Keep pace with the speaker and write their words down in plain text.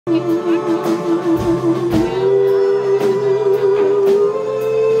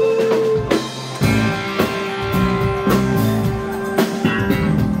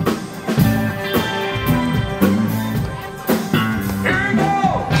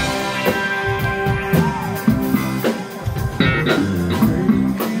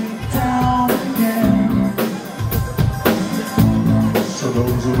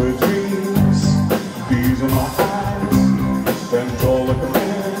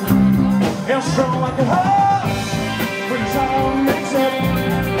strong like a heart. When time makes it,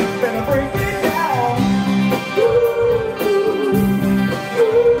 better break it down.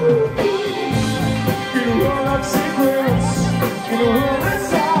 In a world of secrets, in a world of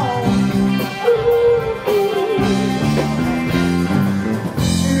sound.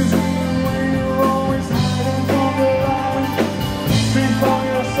 Is it the way you're always hiding from the light? Before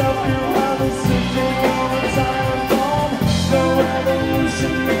yourself, you have a secret on a silent phone. No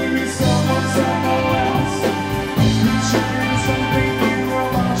evolution, maybe someone somewhere else. You change something you are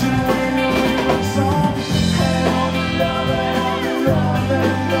watching when you leave a song. And all the love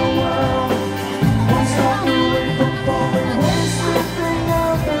in the world won't stop you from falling, wasted thing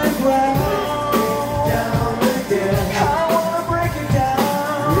underground. Down again, I wanna break it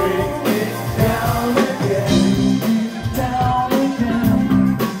down. Break it down again, down again.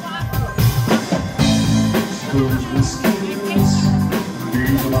 Screws and schemes,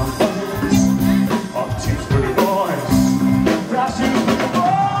 these are my